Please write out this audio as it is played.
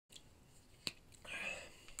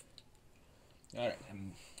All right,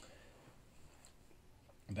 I'm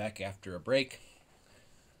back after a break.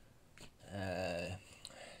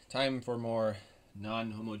 Time for more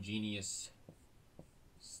non-homogeneous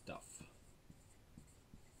stuff.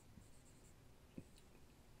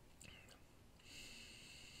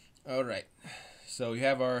 All right, so we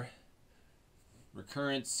have our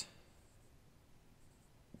recurrence.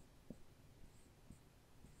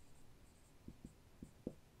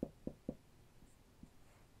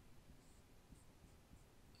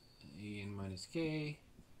 A(n minus k,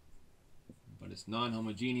 but it's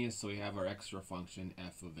non-homogeneous, so we have our extra function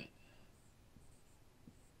f of n.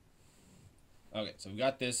 Okay, so we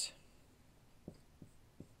got this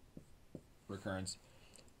recurrence.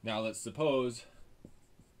 Now let's suppose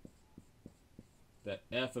that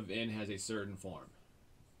f of n has a certain form.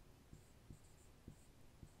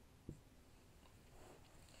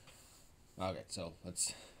 Okay, so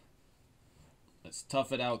let's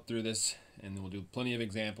tough it out through this, and then we'll do plenty of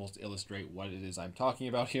examples to illustrate what it is I'm talking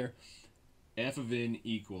about here. F of n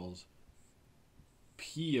equals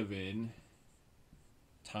p of n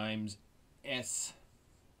times s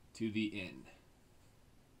to the n,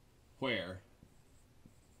 where,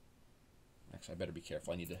 actually I better be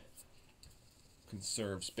careful, I need to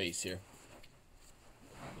conserve space here.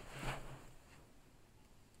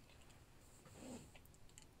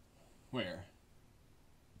 Where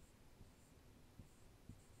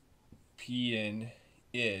Pn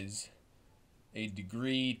is a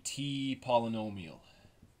degree t polynomial,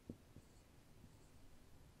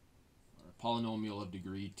 or a polynomial of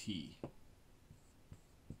degree t.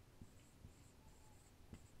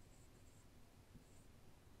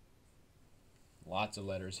 Lots of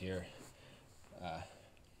letters here.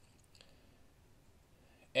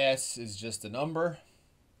 S is just a number.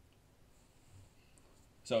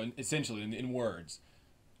 So essentially, in words,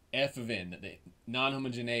 f of n, the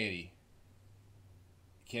non-homogeneity,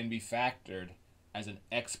 can be factored as an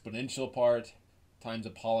exponential part times a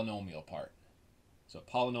polynomial part. So a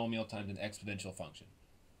polynomial times an exponential function.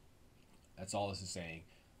 That's all this is saying,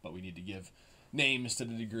 but we need to give names to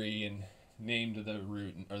the degree and name to the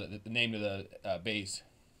root, or the name to the base,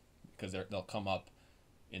 because they'll come up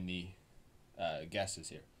in the guesses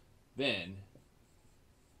here. Then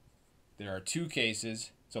there are two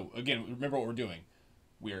cases. So again, remember what we're doing.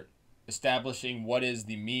 We're establishing what is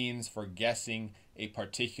the means for guessing a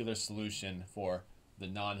particular solution for the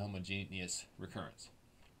non-homogeneous recurrence.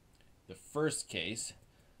 The first case,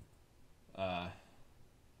 I'll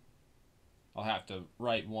have to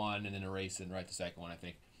write one and then erase it and write the second one, I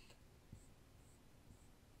think.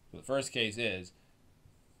 So the first case is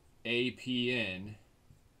APN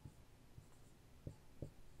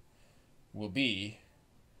will be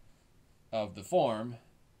of the form,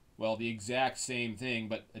 well, the exact same thing,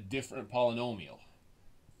 but a different polynomial.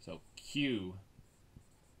 So Q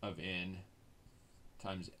of n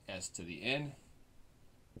times s to the n,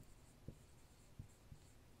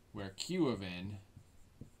 where Q of n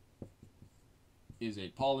is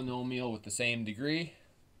a polynomial with the same degree,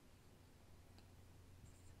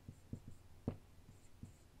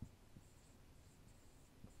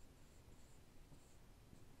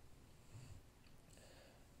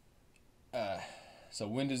 so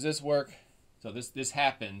when does this work? So this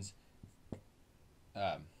happens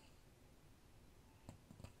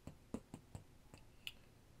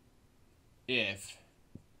if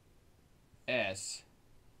S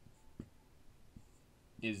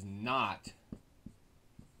is not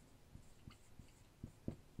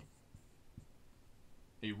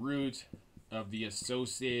a root of the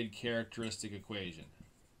associated characteristic equation.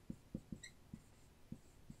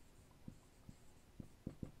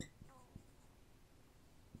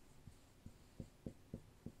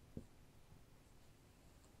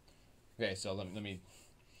 Okay, so let me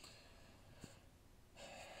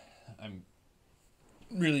I'm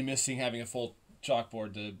really missing having a full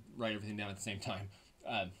chalkboard to write everything down at the same time.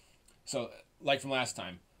 So like from last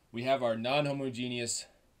time, we have our non-homogeneous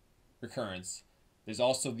recurrence. There's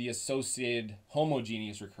also the associated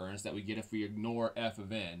homogeneous recurrence that we get if we ignore f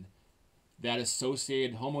of n. That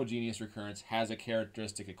associated homogeneous recurrence has a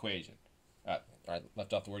characteristic equation. I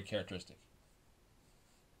left off the word characteristic.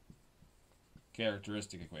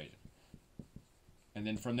 Characteristic equation. And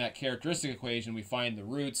then from that characteristic equation, we find the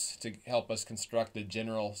roots to help us construct the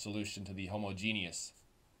general solution to the homogeneous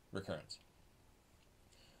recurrence.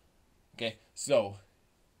 Okay, so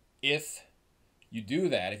if you do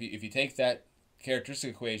that, if you take that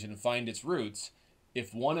characteristic equation and find its roots,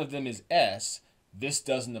 if one of them is s, this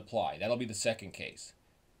doesn't apply. That'll be the second case.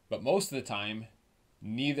 But most of the time,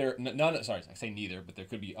 sorry, I say neither, but there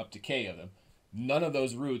could be up to k of them. None of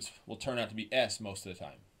those roots will turn out to be s most of the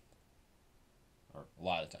time. or a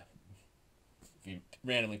lot of the time. If you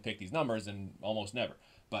randomly pick these numbers, then almost never.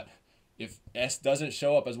 But if S doesn't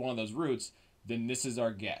show up as one of those roots, then this is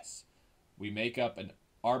our guess. We make up an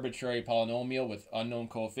arbitrary polynomial with unknown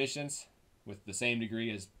coefficients with the same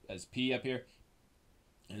degree as P up here,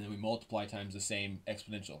 and then we multiply times the same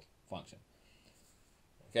exponential function.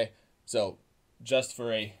 Okay, so just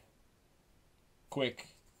for a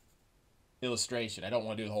quick illustration, I don't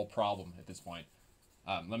want to do the whole problem at this point.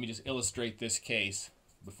 Let me just illustrate this case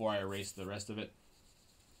before I erase the rest of it.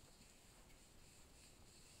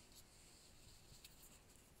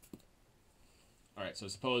 All right, so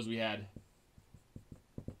suppose we had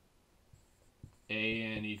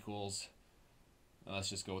an equals, let's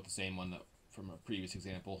just go with the same one that from a previous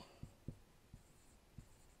example.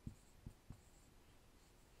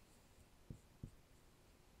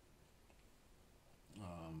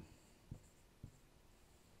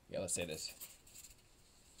 Yeah, let's say this.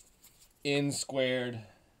 N squared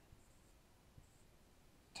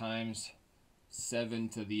times 7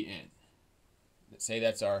 to the n. Let's say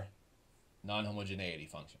that's our non-homogeneity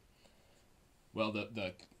function. Well,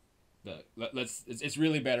 it's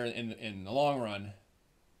really better in the long run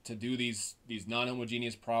to do these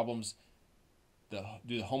non-homogeneous problems,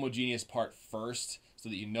 do the homogeneous part first, so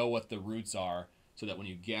that you know what the roots are, so that when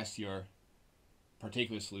you guess your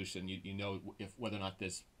particular solution, you know whether or not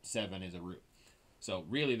this 7 is a root. So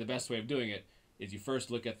really the best way of doing it is you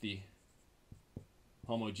first look at the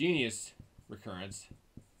homogeneous recurrence,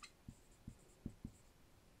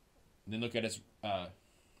 and then look at its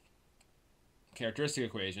characteristic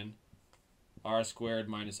equation, r squared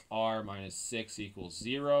minus r minus 6 equals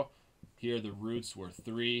 0. Here the roots were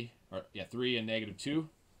 3 and negative 2.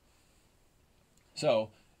 So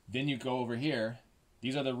then you go over here.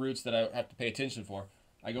 These are the roots that I have to pay attention for.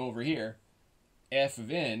 I go over here. F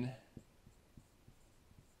of n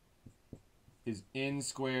is n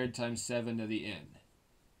squared times 7 to the n.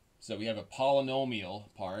 So we have a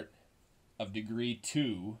polynomial part of degree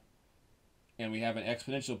 2, and we have an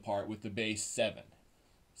exponential part with the base 7.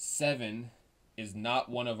 7 is not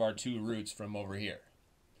one of our two roots from over here.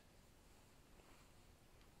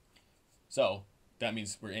 So that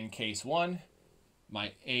means we're in case 1.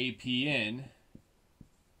 My APN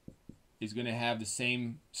is going to have the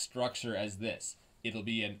same structure as this. It'll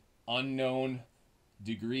be an unknown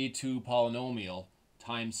degree 2 polynomial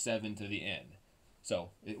times 7 to the n.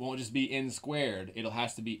 So it won't just be n squared. It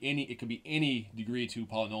could be any degree 2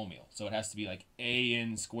 polynomial. So it has to be like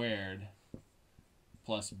an squared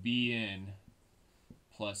plus bn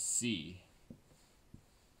plus c.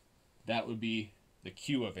 That would be the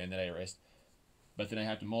q of n that I erased. But then I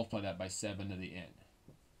have to multiply that by 7 to the n.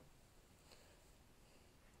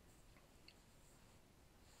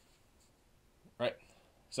 Right?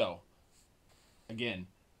 So, again,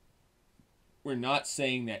 we're not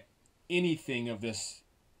saying that anything of this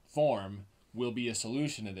form will be a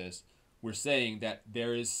solution to this. We're saying that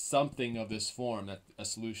there is something of this form that's a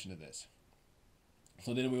solution to this.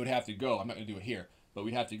 So then we would have to go, I'm not going to do it here, but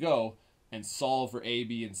we'd have to go and solve for A,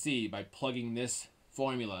 B, and C by plugging this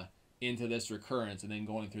formula into this recurrence and then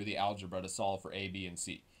going through the algebra to solve for A, B, and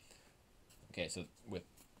C. Okay, so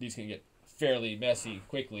these can get fairly messy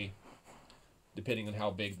quickly depending on how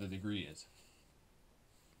big the degree is.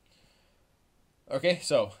 Okay,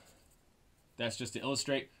 so that's just to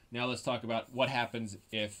illustrate. Now let's talk about what happens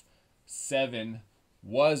if 7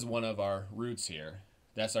 was one of our roots here.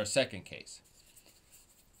 That's our second case.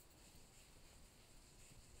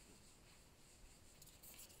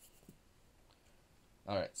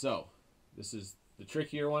 All right, so this is the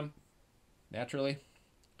trickier one, naturally.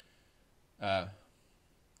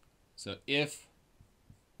 So if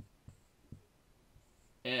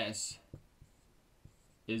S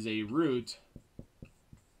is a root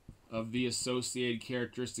of the associated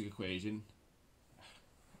characteristic equation,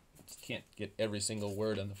 just can't get every single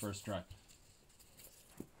word on the first try.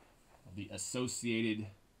 The associated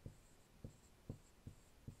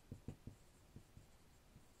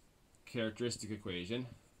characteristic equation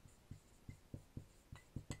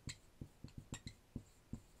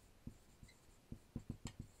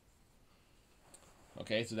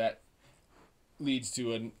okay, so that leads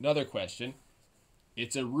to another question.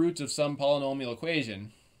 It's a root of some polynomial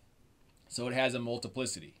equation, so it has a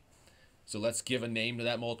multiplicity. So let's give a name to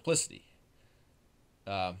that multiplicity.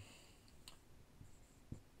 With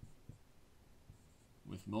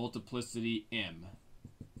multiplicity m.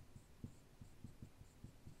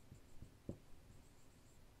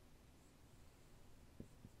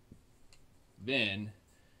 Then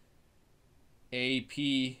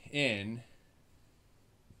APN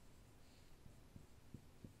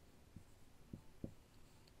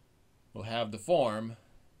will have the form,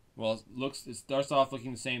 well, it starts off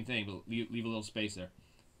looking the same thing, but leave a little space there.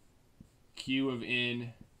 Q of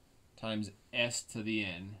n times s to the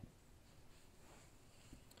n.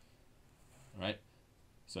 All right?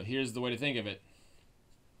 So here's the way to think of it.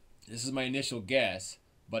 This is my initial guess,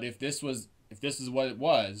 but if this is what it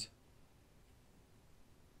was,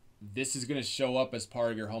 this is going to show up as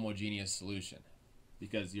part of your homogeneous solution,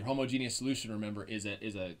 because your homogeneous solution, remember, is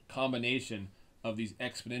a combination of these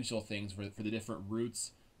exponential things for the different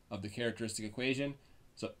roots of the characteristic equation.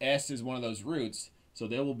 So s is one of those roots, so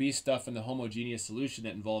there will be stuff in the homogeneous solution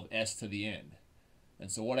that involve s to the n.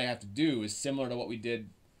 And so what I have to do is similar to what we did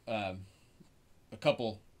a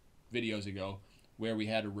couple videos ago, where we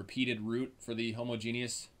had a repeated root for the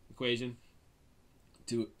homogeneous equation,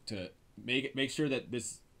 to make sure that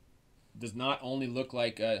this does not only look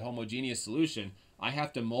like a homogeneous solution, I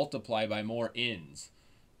have to multiply by more n's.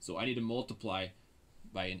 So I need to multiply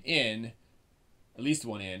by an n, at least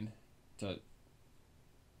one n, to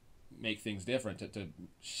make things different, to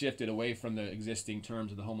shift it away from the existing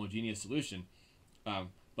terms of the homogeneous solution.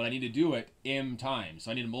 But I need to do it m times.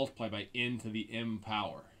 So I need to multiply by n to the m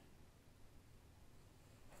power.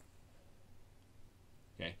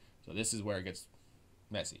 Okay, so this is where it gets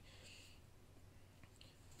messy.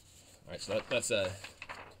 All right, so let's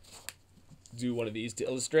do one of these to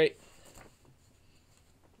illustrate,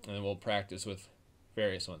 and then we'll practice with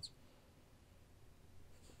various ones.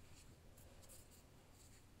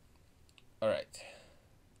 All right.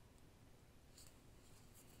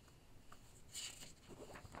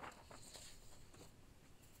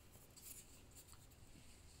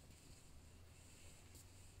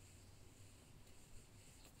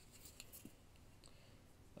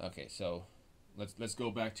 Okay, so let's go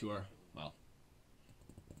back to our, well,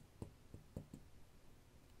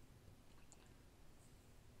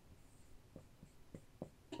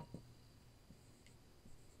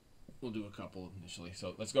 we'll do a couple initially.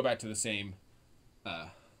 So let's go back to the same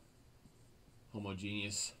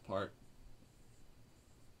homogeneous part.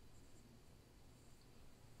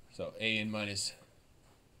 So an minus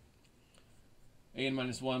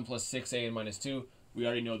 1 plus 6an minus 2. We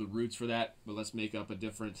already know the roots for that, but let's make up a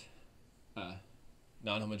different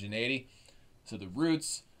non-homogeneity. So the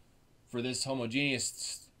roots for this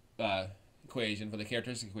homogeneous equation, for the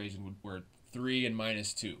characteristic equation, were 3 and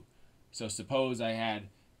minus 2. So suppose I had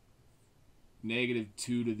negative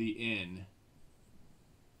 2 to the n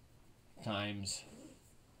times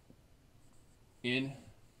n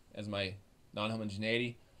as my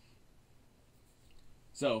non-homogeneity.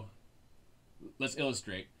 So let's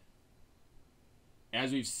illustrate.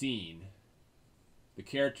 As we've seen, the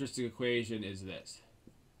characteristic equation is this.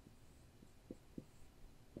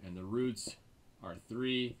 And the roots are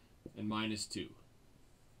 3 and minus 2.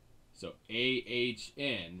 So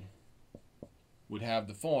AHN would have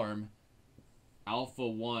the form alpha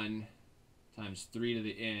 1 times 3 to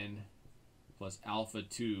the n plus alpha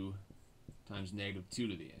 2 times negative 2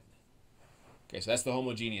 to the n. Okay, so that's the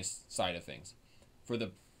homogeneous side of things. For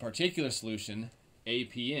the particular solution,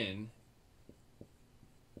 APN,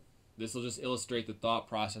 this will just illustrate the thought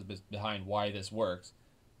process behind why this works,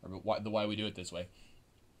 or why we do it this way.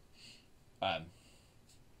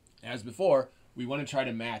 As before, we want to try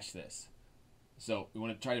to match this. So we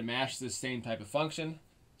want to try to match this same type of function.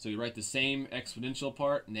 So you write the same exponential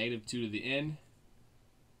part, negative 2 to the n,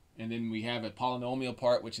 and then we have a polynomial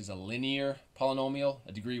part, which is a linear polynomial,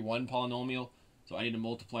 a degree 1 polynomial. So I need to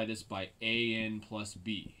multiply this by an plus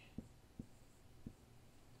b.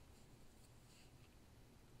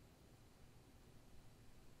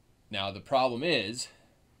 Now the problem is,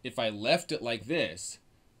 if I left it like this,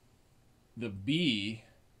 the b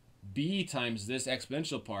times this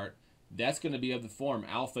exponential part, that's going to be of the form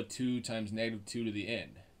alpha 2 times negative 2 to the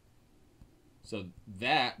n. So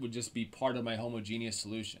that would just be part of my homogeneous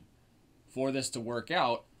solution. For this to work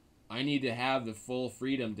out, I need to have the full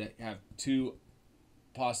freedom to have two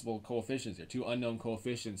possible coefficients here, two unknown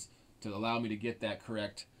coefficients, to allow me to get that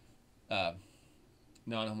correct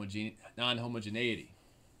non-homogeneity.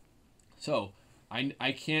 So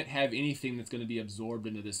I can't have anything that's going to be absorbed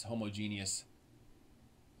into this homogeneous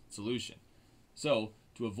solution. So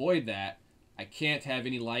to avoid that, I can't have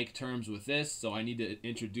any like terms with this, so I need to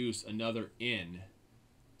introduce another n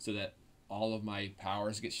so that all of my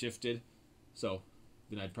powers get shifted. So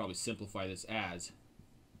then I'd probably simplify this as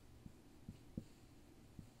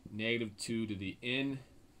negative 2 to the n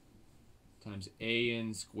times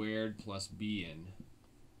an squared plus bn.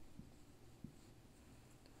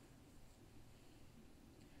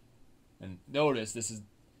 And notice, this is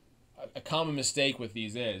a common mistake with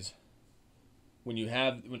these is when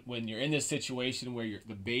you're in this situation where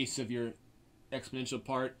the base of your exponential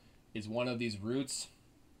part is one of these roots,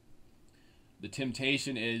 the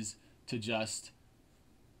temptation is to just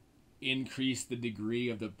increase the degree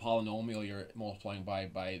of the polynomial you're multiplying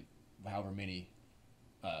by however many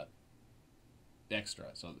extra.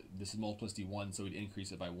 So this is multiplicity 1, so we'd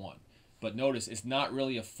increase it by 1. But notice, it's not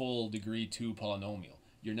really a full degree 2 polynomial.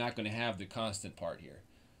 You're not going to have the constant part here.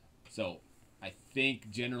 So I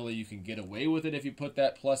think generally you can get away with it if you put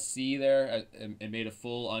that plus c there and made a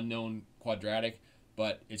full unknown quadratic,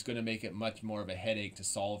 but it's going to make it much more of a headache to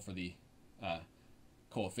solve for the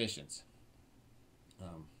coefficients.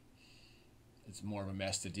 It's more of a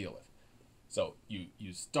mess to deal with. So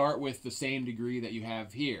you start with the same degree that you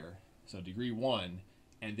have here, so degree 1,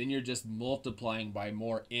 and then you're just multiplying by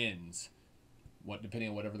more n's, depending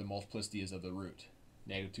on whatever the multiplicity is of the root.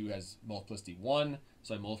 Negative 2 has multiplicity 1,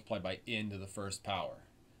 so I multiply by n to the first power.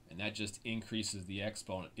 And that just increases the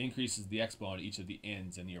exponent of each of the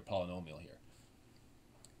n's in your polynomial here.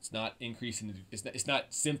 It's not increasing it's not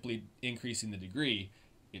simply increasing the degree,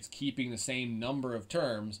 it's keeping the same number of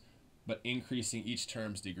terms, but increasing each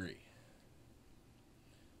term's degree.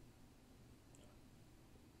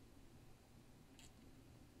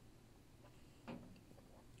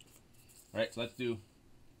 All right, so let's do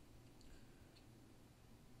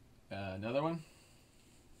another one.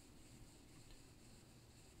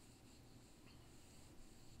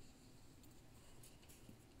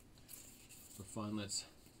 For fun, let's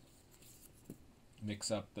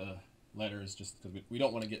mix up the letters just because we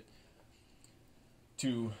don't want to get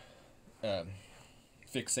too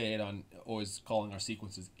fixated on always calling our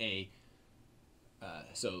sequences A.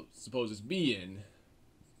 So suppose it's Bn.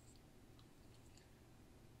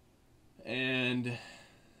 And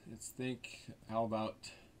let's think, how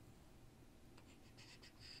about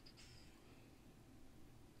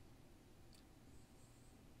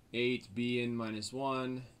 (8)Bn minus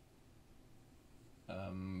 1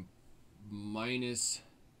 minus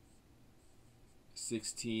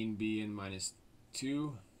 16Bn minus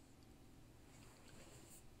 2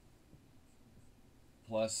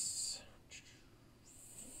 plus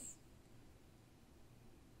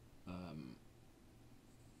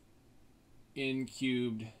n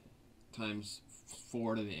cubed times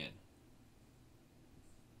 4 to the n.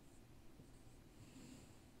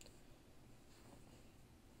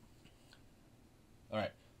 All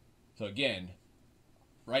right, so again,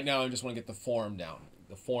 right now I just want to get the form down,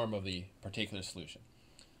 the form of the particular solution.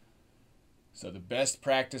 So the best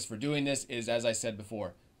practice for doing this is, as I said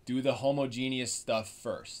before, do the homogeneous stuff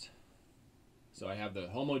first. So I have the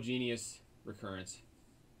homogeneous recurrence.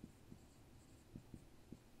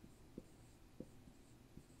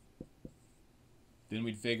 Then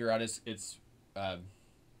we'd figure out its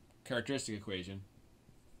characteristic equation.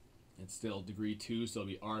 It's still degree 2, so it'll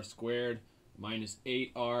be r squared minus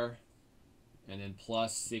 8r, and then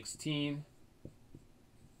plus 16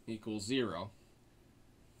 equals 0.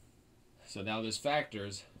 So now this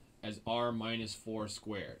factors as r minus 4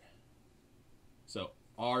 squared. So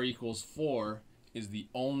r equals 4 is the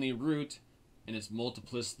only root, and its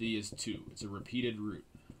multiplicity is 2. It's a repeated root.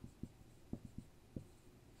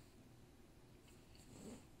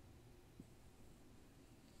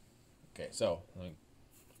 Okay, so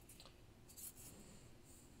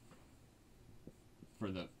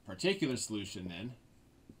for the particular solution then,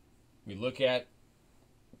 we look at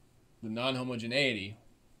the non-homogeneity.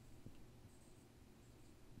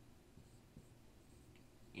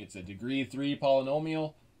 It's a degree 3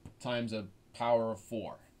 polynomial times a power of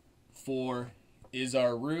 4. 4 is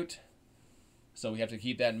our root, so we have to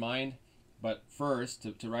keep that in mind. But first,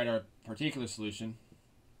 to write our particular solution,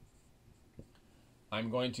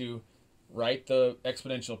 I'm going to write the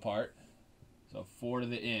exponential part, so 4 to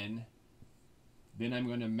the n. Then I'm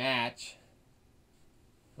going to match.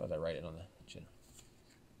 How did I write it on the chin?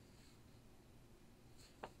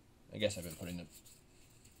 I guess I've been putting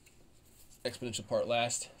the exponential part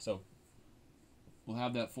last, so we'll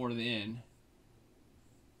have that 4 to the n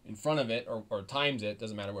in front of it, or times it,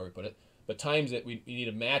 doesn't matter where we put it, but times it, we need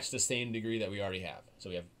to match the same degree that we already have. So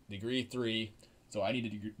we have degree 3, so I need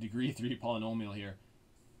a degree 3 polynomial here.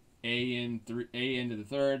 a n to the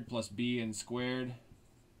third plus bn squared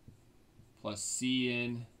plus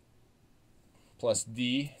cn plus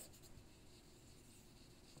d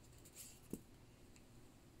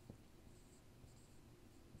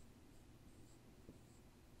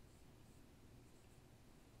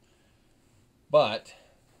but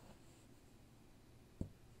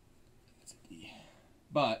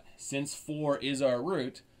since 4 is our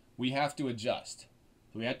root, we have to adjust.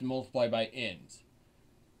 So we have to multiply by n's.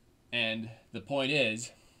 And the point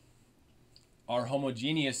is, our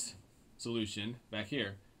homogeneous solution back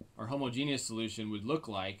here, our homogeneous solution would look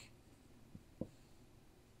like,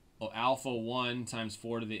 well, alpha 1 times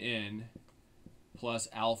 4 to the n plus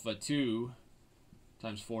alpha 2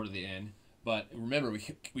 times 4 to the n. But remember,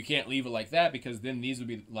 we can't leave it like that, because then these would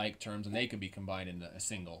be like terms and they could be combined into a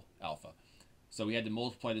single alpha. So we had to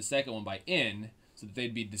multiply the second one by n so that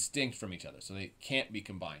they'd be distinct from each other. So they can't be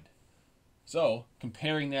combined. So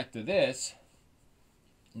comparing that to this,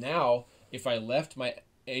 now if I left my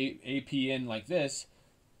APN like this,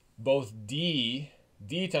 both d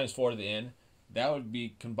times 4 to the n, that would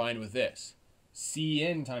be combined with this.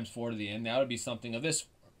 Cn times 4 to the n, that would be something of this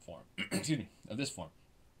form. Excuse me, of this form.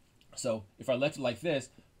 So if I left it like this,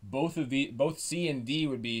 both C and D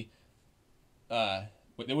would be, they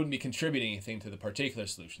wouldn't be contributing anything to the particular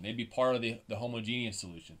solution. They'd be part of the homogeneous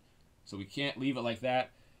solution. So we can't leave it like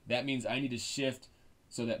that. That means I need to shift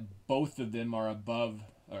so that both of them are above,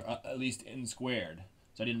 or at least n squared.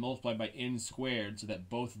 So I need to multiply by n squared so that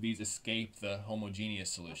both of these escape the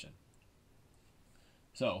homogeneous solution.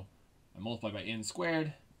 So I multiply by n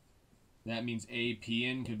squared. That means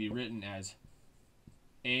APN could be written as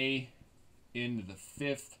a n to the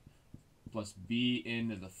 5th plus b n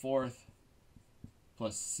to the 4th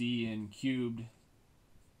plus c n cubed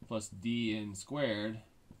plus d n squared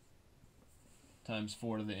times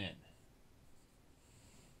 4 to the n.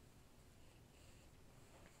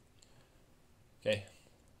 Okay.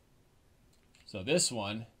 So this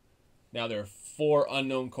one, now there are 4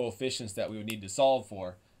 unknown coefficients that we would need to solve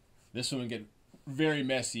for. This one would get very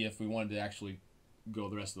messy if we wanted to actually go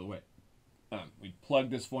the rest of the way. We plug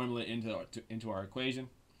this formula into our equation.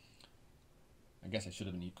 I guess I should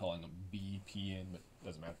have been calling them BPN, but it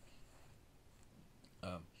doesn't matter.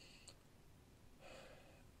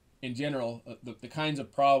 In general, the kinds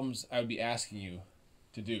of problems I would be asking you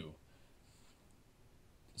to do.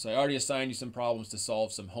 So I already assigned you some problems to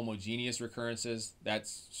solve some homogeneous recurrences.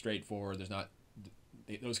 That's straightforward.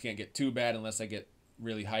 Those can't get too bad unless I get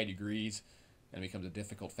really high degrees, and it becomes a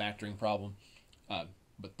difficult factoring problem.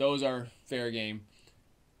 But those are fair game.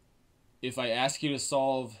 If I ask you to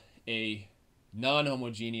solve a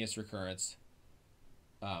non-homogeneous recurrence,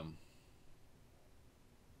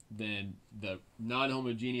 then the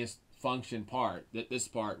non-homogeneous function part, this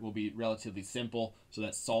part will be relatively simple, so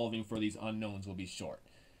that solving for these unknowns will be short,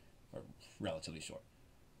 or relatively short.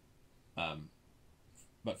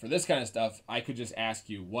 But for this kind of stuff, I could just ask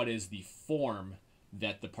you what is the form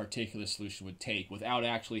that the particular solution would take without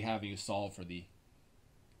actually having to solve for the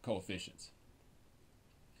coefficients,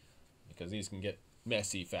 because these can get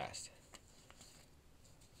messy fast.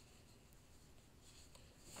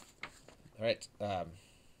 All right,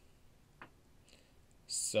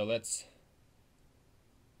 so let's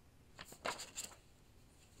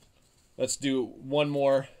do one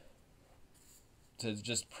more to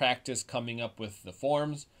just practice coming up with the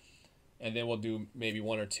forms, and then we'll do maybe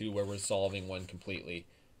 1 or 2 where we're solving one completely.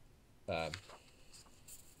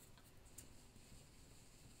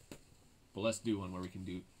 But let's do one where we can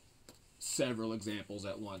do several examples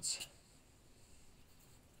at once.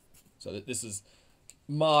 So this is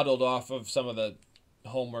modeled off of some of the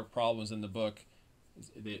homework problems in the book.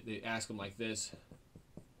 They ask them like this.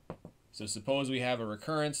 So suppose we have a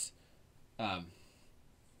recurrence. AN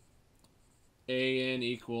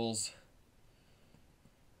equals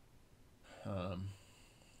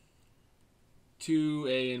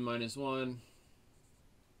 2AN minus 1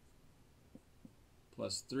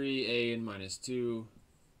 plus 3AN minus 2.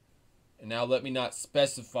 And now let me not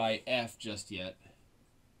specify F just yet.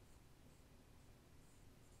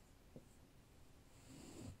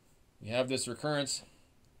 We have this recurrence,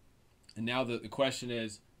 and now the question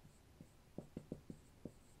is,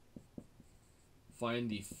 find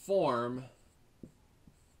the form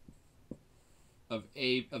of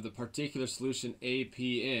the particular solution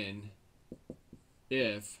APN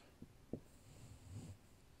if,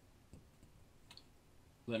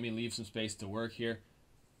 let me leave some space to work here.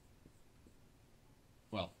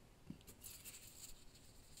 Well,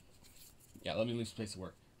 yeah, let me leave space to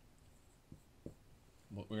work.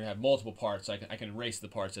 We're going to have multiple parts, so I can erase the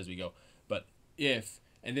parts as we go. But if,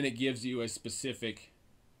 and then it gives you a specific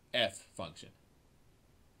F function.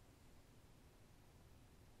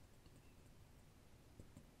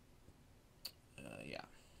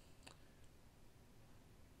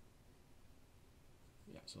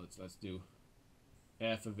 So let's do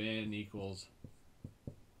F of n equals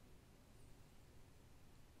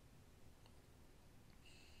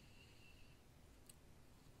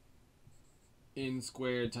n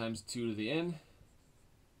squared times 2 to the n.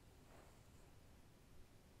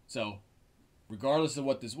 So regardless of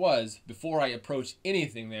what this was, before I approach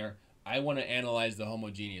anything there, I want to analyze the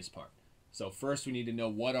homogeneous part. So first we need to know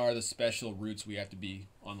what are the special roots we have to be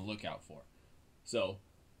on the lookout for. So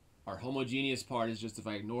our homogeneous part is just if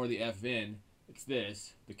I ignore the f of n, it's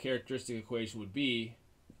this. The characteristic equation would be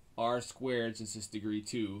r squared, since it's degree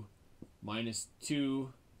 2, minus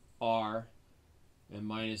 2r and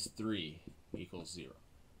minus 3 equals 0.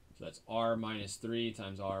 So that's r minus 3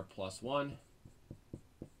 times r plus 1.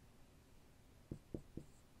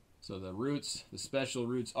 So the roots, the special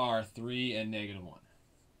roots are 3 and negative 1.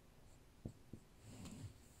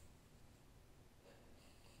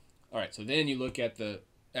 All right, so then you look at the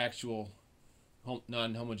actual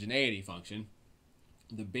non-homogeneity function.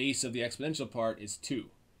 The base of the exponential part is 2.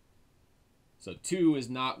 So 2 is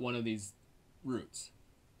not one of these roots.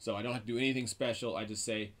 So I don't have to do anything special. I just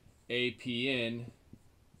say APN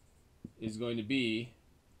is going to be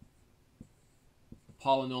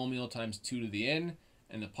polynomial times 2 to the n,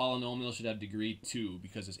 and the polynomial should have degree 2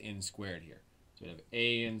 because it's n squared here. So we have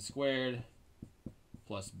an squared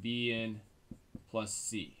plus bn plus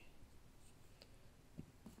c.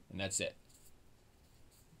 And that's it.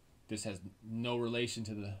 This has no relation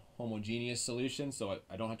to the homogeneous solution, so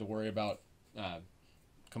I don't have to worry about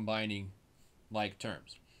combining like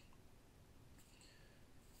terms.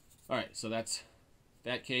 All right, so that's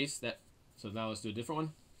that case. So now let's do a different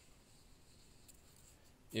one.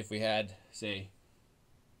 If we had, say,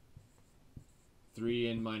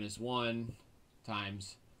 3n minus 1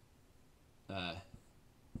 times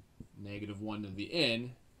negative 1 to the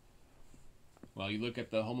n, well, you look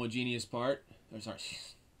at the homogeneous part,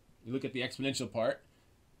 you look at the exponential part,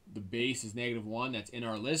 the base is negative 1, that's in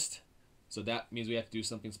our list, so that means we have to do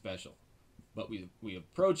something special. But we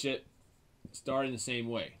approach it starting the same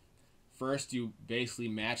way. First, you basically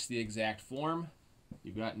match the exact form.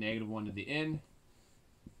 You've got negative 1 to the n.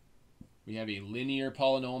 We have a linear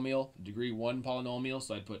polynomial, degree 1 polynomial,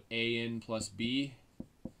 so I'd put an plus b.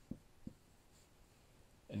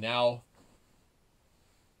 And now,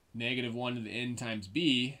 negative 1 to the n times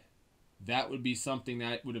b, that would be something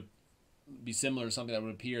that would be similar to something that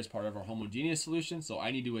would appear as part of our homogeneous solution. So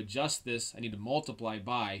I need to adjust this. I need to multiply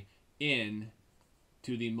by n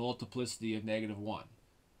to the multiplicity of negative 1.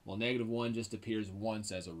 Well, negative 1 just appears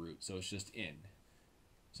once as a root, so it's just n.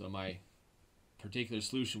 So my particular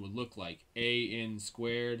solution would look like an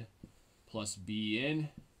squared plus bn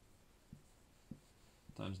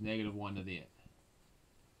times negative 1 to the n.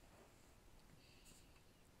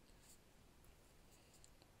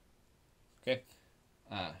 Okay,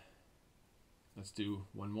 let's do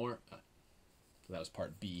one more. So that was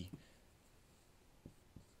part B.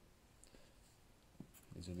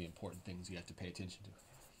 These are the important things you have to pay attention to.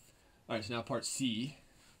 All right, so now part C.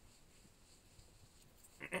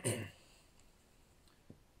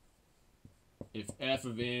 If f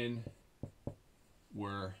of n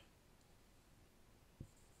were,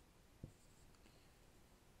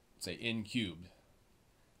 say, n cubed.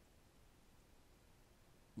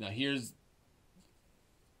 Now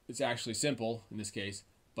it's actually simple in this case,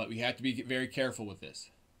 but we have to be very careful with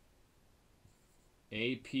this.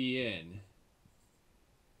 APN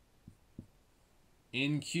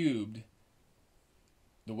n cubed,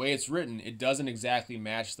 the way it's written, it doesn't exactly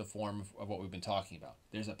match the form of what we've been talking about.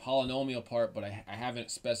 There's a polynomial part, but I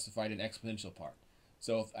haven't specified an exponential part.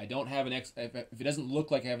 So if I don't have if it doesn't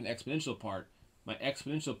look like I have an exponential part, my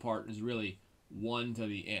exponential part is really 1 to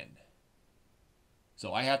the n.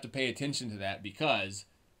 So I have to pay attention to that because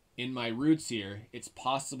in my roots here, it's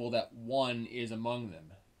possible that 1 is among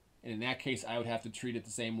them. And in that case, I would have to treat it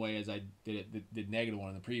the same way as I did negative 1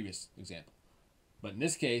 in the previous example. But in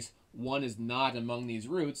this case, 1 is not among these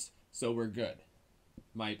roots, so we're good.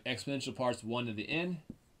 My exponential part's 1 to the n.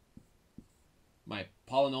 My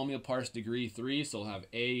polynomial part's degree 3, so I'll have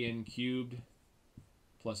an cubed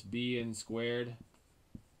plus bn squared.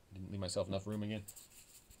 Didn't leave myself enough room again.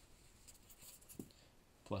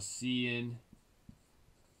 Plus cn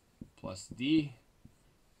plus d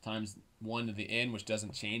times 1 to the n, which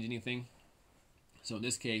doesn't change anything. So in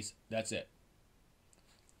this case, that's it.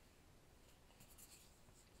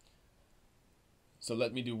 So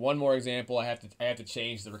let me do one more example. I have to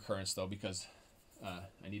change the recurrence though because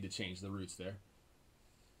I need to change the roots there.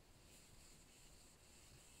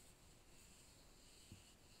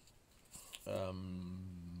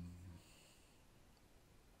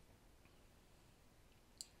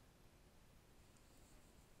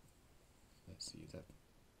 Let's see, is that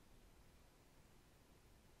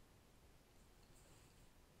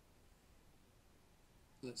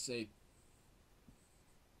let's say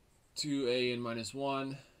 2an minus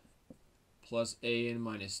 1 plus an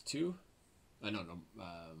minus 2.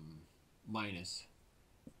 Minus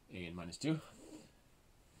an minus 2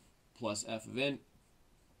 plus f of n.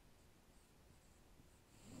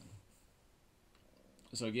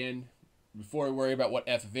 So again, before we worry about what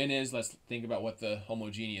f of n is, let's think about what the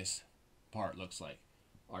homogeneous part looks like.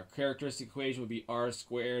 Our characteristic equation would be r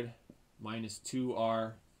squared minus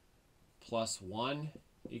 2r plus 1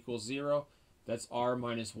 equals 0. That's r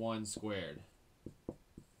minus 1 squared.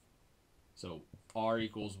 So r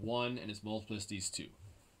equals 1 and its multiplicity is 2.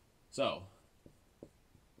 So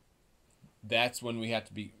that's when we have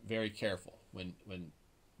to be very careful. When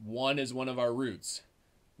 1 is one of our roots,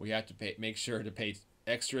 we have to make sure to pay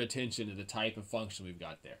extra attention to the type of function we've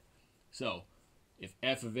got there. So if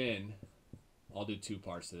f of n, I'll do two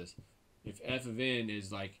parts to this. If f of n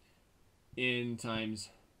is like n times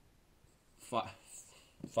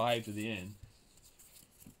 5 to the n,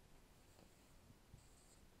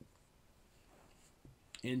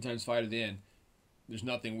 n times 5 to the n, there's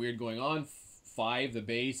nothing weird going on. 5, the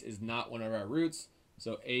base, is not one of our roots,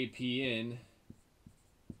 so APN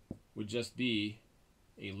would just be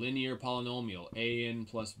a linear polynomial, an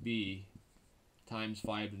plus b times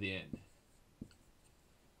 5 to the n.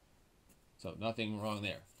 So nothing wrong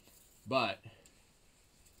there. But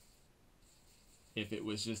if it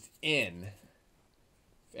was just n,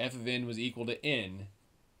 if f of n was equal to n,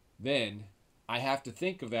 then I have to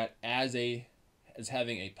think of that as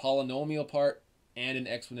having a polynomial part and an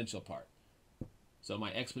exponential part. So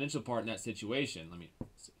my exponential part in that situation, let me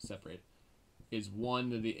separate, is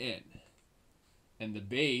 1 to the n. And the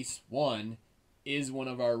base, 1, is one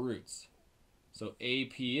of our roots. So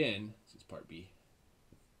APN, this is part B.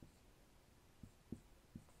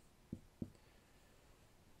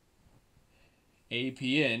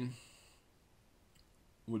 APN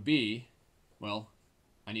would be, well,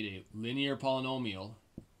 I need a linear polynomial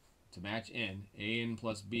to match n, an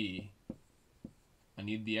plus b. I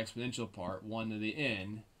need the exponential part, 1 to the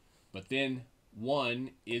n, but then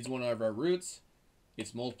 1 is one of our roots.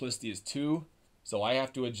 Its multiplicity is 2, so I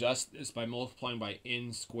have to adjust this by multiplying by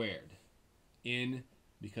n squared. N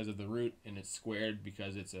because of the root, and it's squared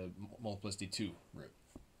because it's a multiplicity 2 root.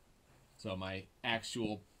 So my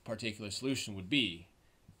actual particular solution would be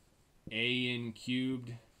an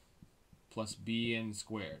cubed plus bn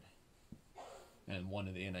squared. And 1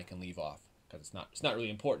 to the n I can leave off because it's not really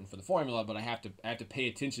important for the formula, but I have to pay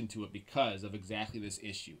attention to it because of exactly this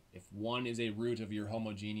issue. If 1 is a root of your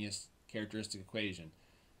homogeneous characteristic equation,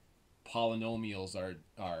 polynomials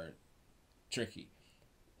are tricky.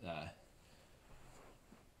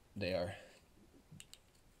 They are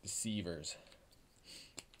deceivers.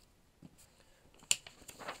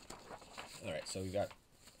 All right, so we got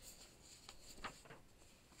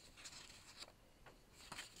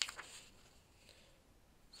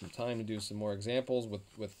some time to do some more examples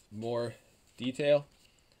with more detail.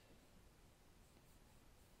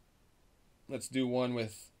 Let's do one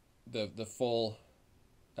with the full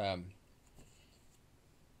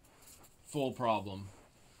full problem.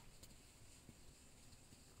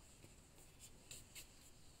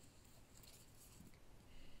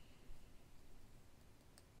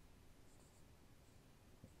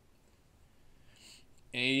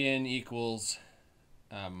 An equals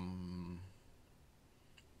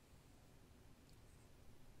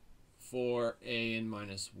 4an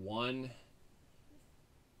minus 1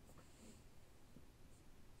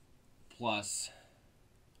 plus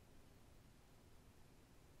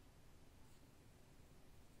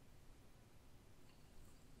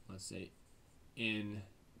let's say n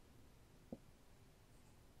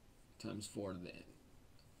times 4 to the n.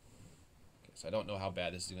 Okay, so I don't know how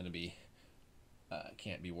bad this is going to be.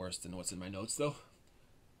 Can't be worse than what's in my notes though.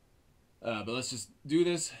 But let's just do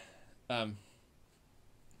this.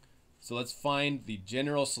 So let's find the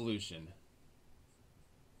general solution.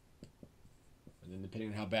 And then depending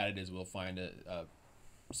on how bad it is, we'll find a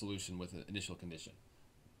solution with an initial condition.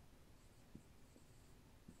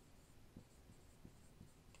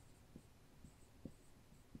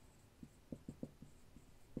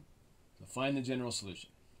 So find the general solution.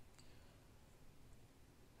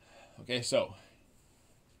 Okay, so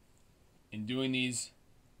in doing these,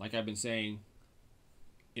 like I've been saying,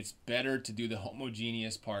 it's better to do the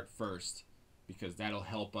homogeneous part first because that'll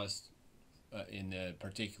help us in the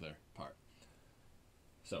particular part.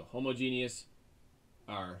 So homogeneous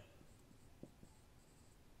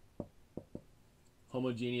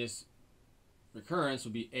recurrence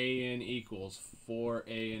would be an equals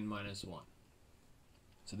 4an minus 1.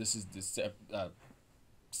 So this is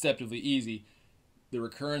deceptively easy. The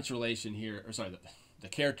recurrence relation here, or sorry, the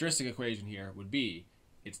characteristic equation here would be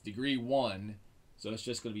it's degree 1, so it's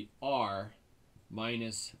just going to be r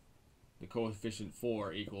minus the coefficient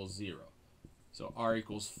 4 equals 0. So r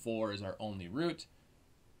equals 4 is our only root.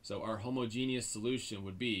 So our homogeneous solution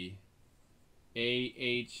would be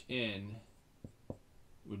AHN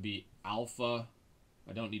would be alpha,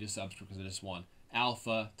 I don't need a subscript because it's just one,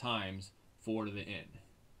 alpha times 4 to the n.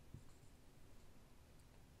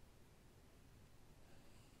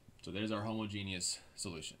 So there's our homogeneous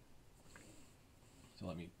solution. So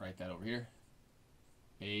let me write that over here.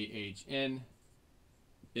 AHN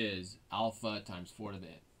is alpha times 4 to the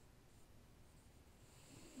n.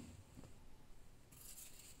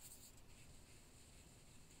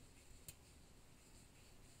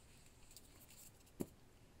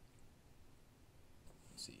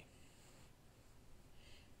 Let's see.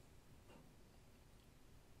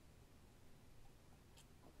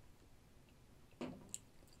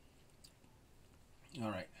 All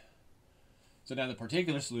right. So now the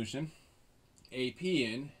particular solution,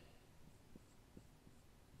 APN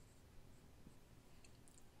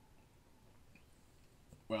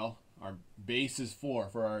well, our base is 4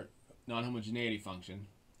 for our non-homogeneity function,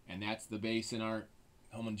 and that's the base in our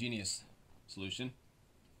homogeneous solution.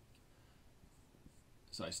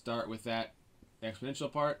 So I start with that exponential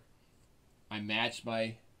part. I match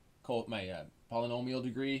my polynomial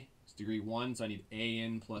degree. It's degree 1, so I need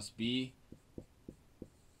an plus b.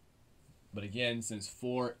 But again, since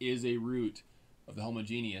 4 is a root of the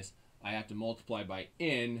homogeneous, I have to multiply by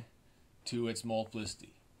n to its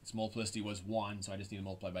multiplicity. Its multiplicity was 1, so I just need to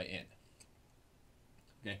multiply by n.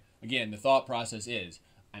 Okay. Again, the thought process is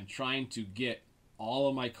I'm trying to get all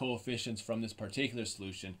of my coefficients from this particular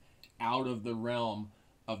solution out of the realm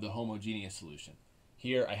of the homogeneous solution.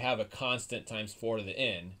 Here I have a constant times 4 to the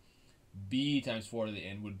n. B times 4 to the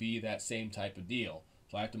n would be that same type of deal.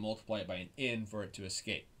 So I have to multiply it by an n for it to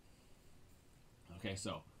escape. Okay,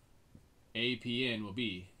 so APN will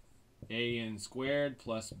be an squared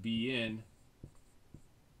plus bn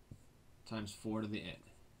times 4 to the n.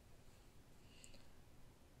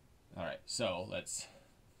 All right, so let's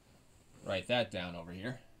write that down over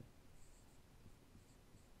here.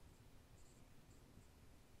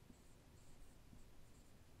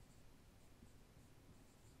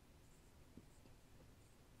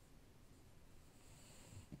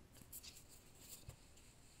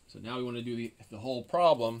 So now we want to do the whole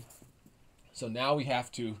problem. So now we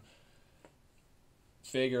have to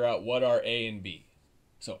figure out what are A and B.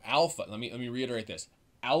 So alpha, let me reiterate this.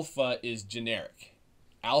 Alpha is generic.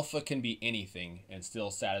 Alpha can be anything and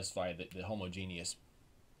still satisfy the homogeneous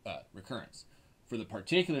recurrence. For the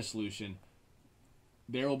particular solution,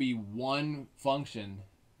 there will be one function,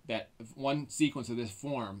 one sequence of this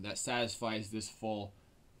form that satisfies this full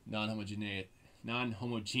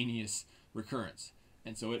non-homogeneous recurrence.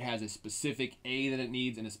 And so it has a specific A that it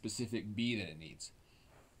needs and a specific B that it needs.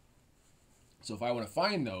 So if I want to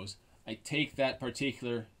find those, I take that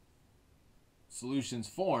particular solution's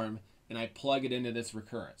form and I plug it into this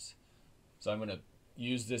recurrence. So I'm going to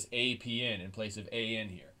use this APN in place of AN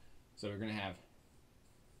here. So we're going to have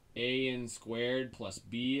AN squared plus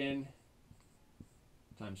BN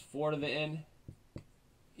times 4 to the n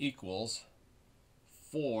equals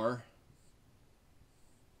 4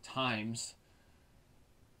 times,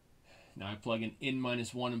 now I plug in n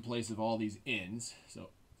minus 1 in place of all these n's. So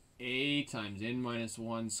a times n minus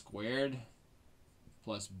 1 squared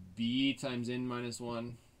plus b times n minus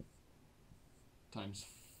 1 times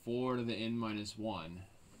 4 to the n minus 1,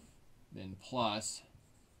 then plus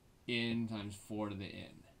n times 4 to the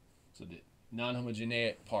n. So the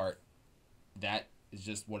non-homogeneous part, that is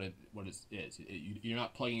just what it is. You're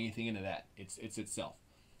not plugging anything into that. It's itself.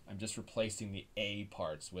 I'm just replacing the a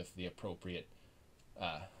parts with the appropriate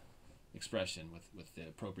expression with the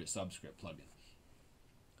appropriate subscript plugged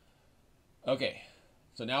in. Okay,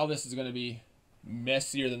 so now this is going to be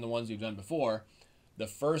messier than the ones we've done before. The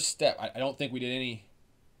first step, I don't think we did any,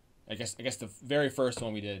 I guess the very first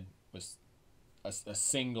one we did was a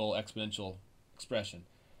single exponential expression.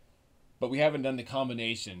 But we haven't done the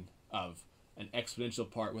combination of an exponential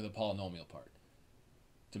part with a polynomial part.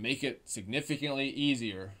 To make it significantly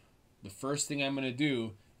easier, the first thing I'm going to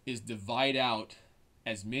do is divide out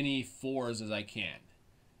as many 4s as I can.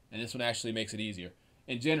 And this one actually makes it easier.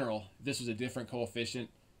 In general, if this was a different coefficient,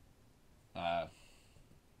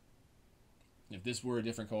 if this were a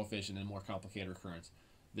different coefficient and a more complicated recurrence,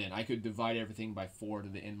 then I could divide everything by 4 to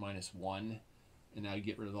the n minus 1, and now you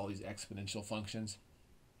get rid of all these exponential functions.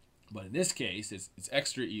 But in this case, it's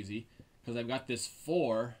extra easy because I've got this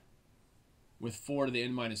 4 with 4 to the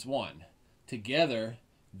n minus 1. Together,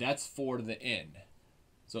 that's 4 to the n.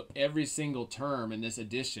 So every single term in this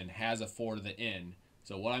addition has a 4 to the n.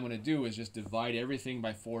 So what I'm going to do is just divide everything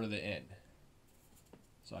by 4 to the n.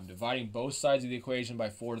 So I'm dividing both sides of the equation by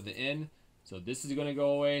 4 to the n. So this is going to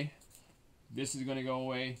go away. this is going to go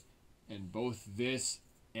away, and both this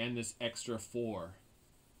and this extra 4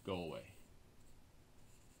 go away.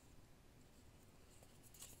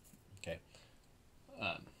 Okay.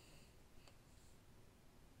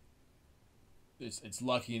 It's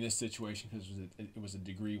lucky in this situation because it was a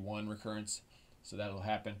degree 1 recurrence, so that'll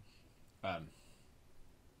happen. All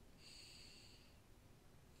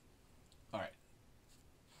right.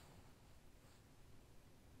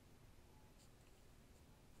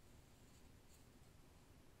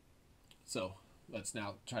 So let's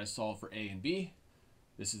now try to solve for a and b.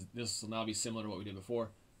 This will now be similar to what we did before.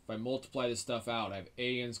 If I multiply this stuff out, I have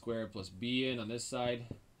an squared plus bn on this side.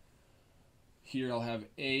 Here I'll have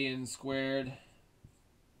an squared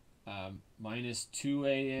minus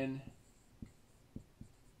 2an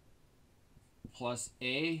plus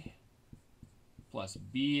a plus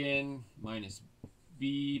bn minus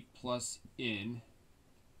b plus n.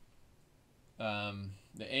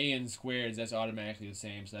 The an squareds, that's automatically the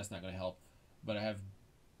same, so that's not going to help. But I have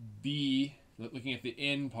b, looking at the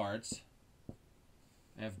n parts,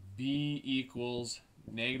 I have b equals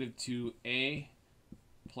negative 2a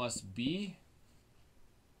plus b.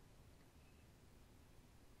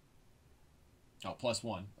 Oh, plus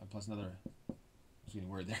 1. Plus another, just getting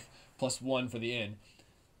word there. Plus 1 for the n.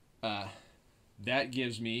 That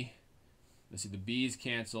gives me, let's see, the b's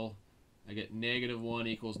cancel. I get negative 1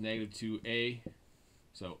 equals negative 2a.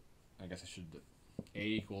 So I guess I should, a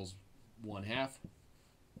equals 1/2.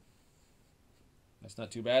 That's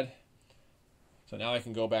not too bad. So now I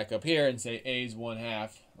can go back up here and say a is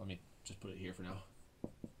 1/2. Let me just put it here for now.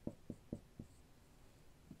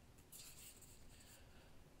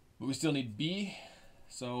 But we still need b.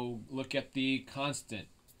 So look at the constant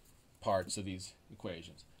parts of these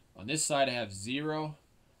equations. On this side I have 0.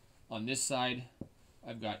 On this side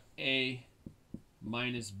I've got a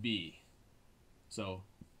minus b. So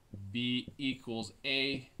b equals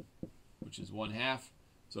a, which is 1/2.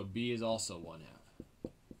 So b is also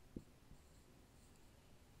 1/2.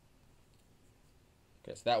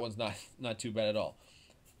 Okay, so that one's not too bad at all.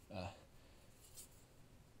 All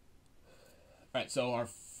right, so our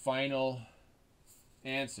final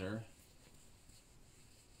answer,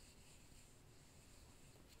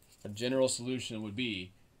 a general solution would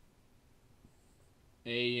be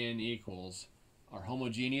an equals our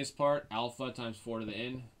homogeneous part, alpha times 4 to the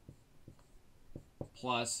n,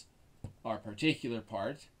 plus our particular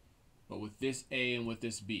part, but with this a and with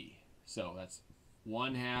this b. So that's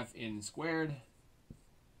 1/2 n squared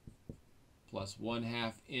plus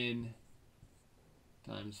 1/2 n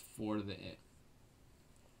times 4 to the n.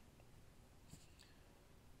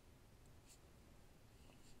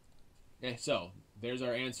 Okay, so there's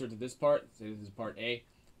our answer to this part. So this is part A.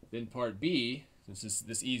 Then part B, since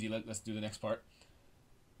this easy, let's do the next part.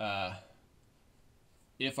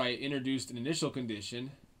 If I introduced an initial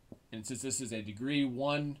condition, and since this is a degree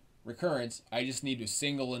 1 recurrence, I just need a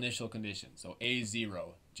single initial condition. So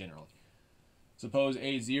A0 generally. Suppose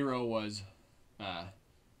A0 was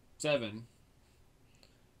 7.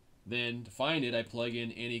 Then to find it, I plug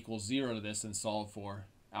in n equals 0 to this and solve for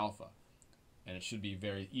alpha. And it should be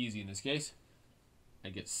very easy in this case. I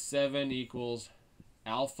get 7 equals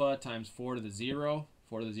alpha times 4 to the 0.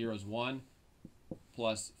 4 to the 0 is 1.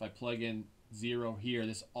 Plus, if I plug in 0 here,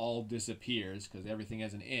 this all disappears because everything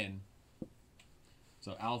has an n.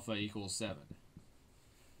 So alpha equals 7.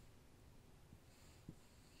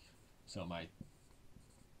 So my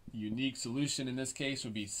unique solution in this case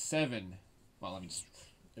would be 7. Well, let me just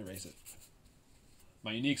erase it.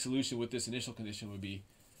 My unique solution with this initial condition would be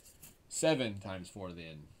 7 times 4 to the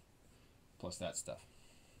n plus that stuff.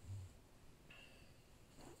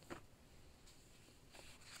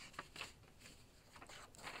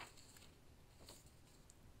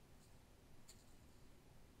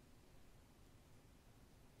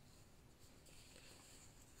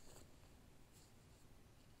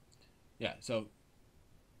 Yeah, so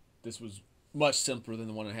this was much simpler than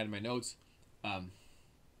the one I had in my notes.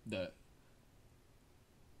 The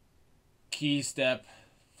key step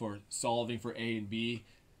for solving for A and B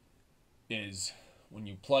is when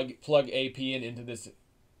you plug AP into this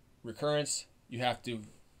recurrence, you have to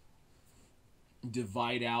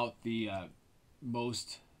divide out the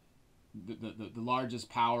largest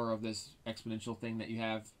power of this exponential thing that you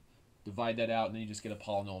have. Divide that out, and then you just get a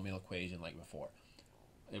polynomial equation like before.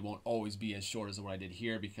 It won't always be as short as what I did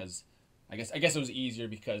here because I guess it was easier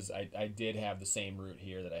because I did have the same root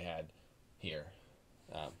here that I had here.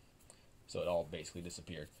 So it all basically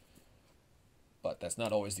disappeared. But that's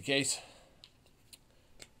not always the case.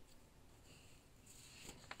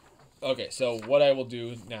 Okay, so what I will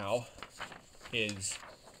do now is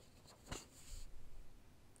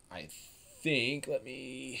I think, let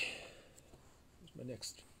me, where's my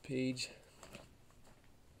next page?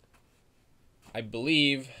 I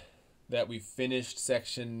believe that we finished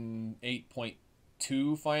section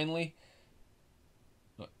 8.2 finally.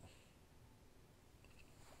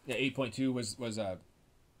 Yeah, 8.2 was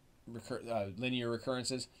linear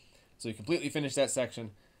recurrences. So we completely finished that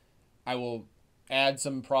section. I will add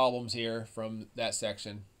some problems here from that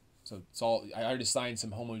section. So it's all, I already assigned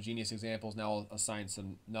some homogeneous examples. Now I'll assign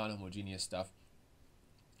some non-homogeneous stuff.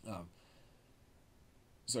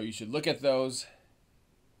 So you should look at those.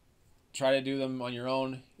 Try to do them on your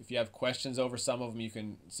own. If you have questions over some of them, you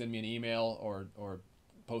can send me an email or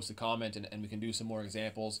post a comment, and we can do some more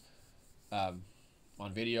examples on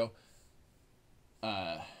video.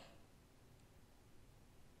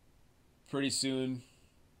 Pretty soon,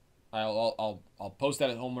 I'll post that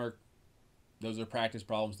as homework. Those are practice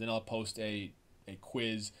problems. Then I'll post a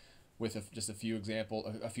quiz with just a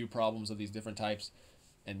few problems of these different types,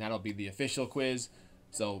 and that'll be the official quiz.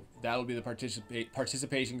 So that'll be the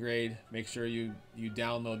participation grade. Make sure you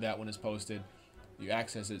download that when it's posted. You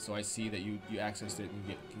access it, so I see that you accessed it and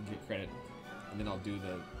can get credit. And then I'll do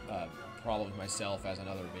the problems myself as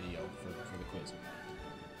another video for the quiz.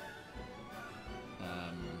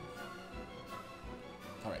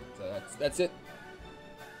 All right, so that's it.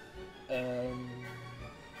 Yeah,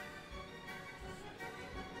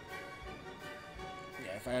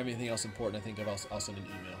 if I have anything else important, I think I'll send an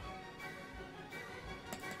email.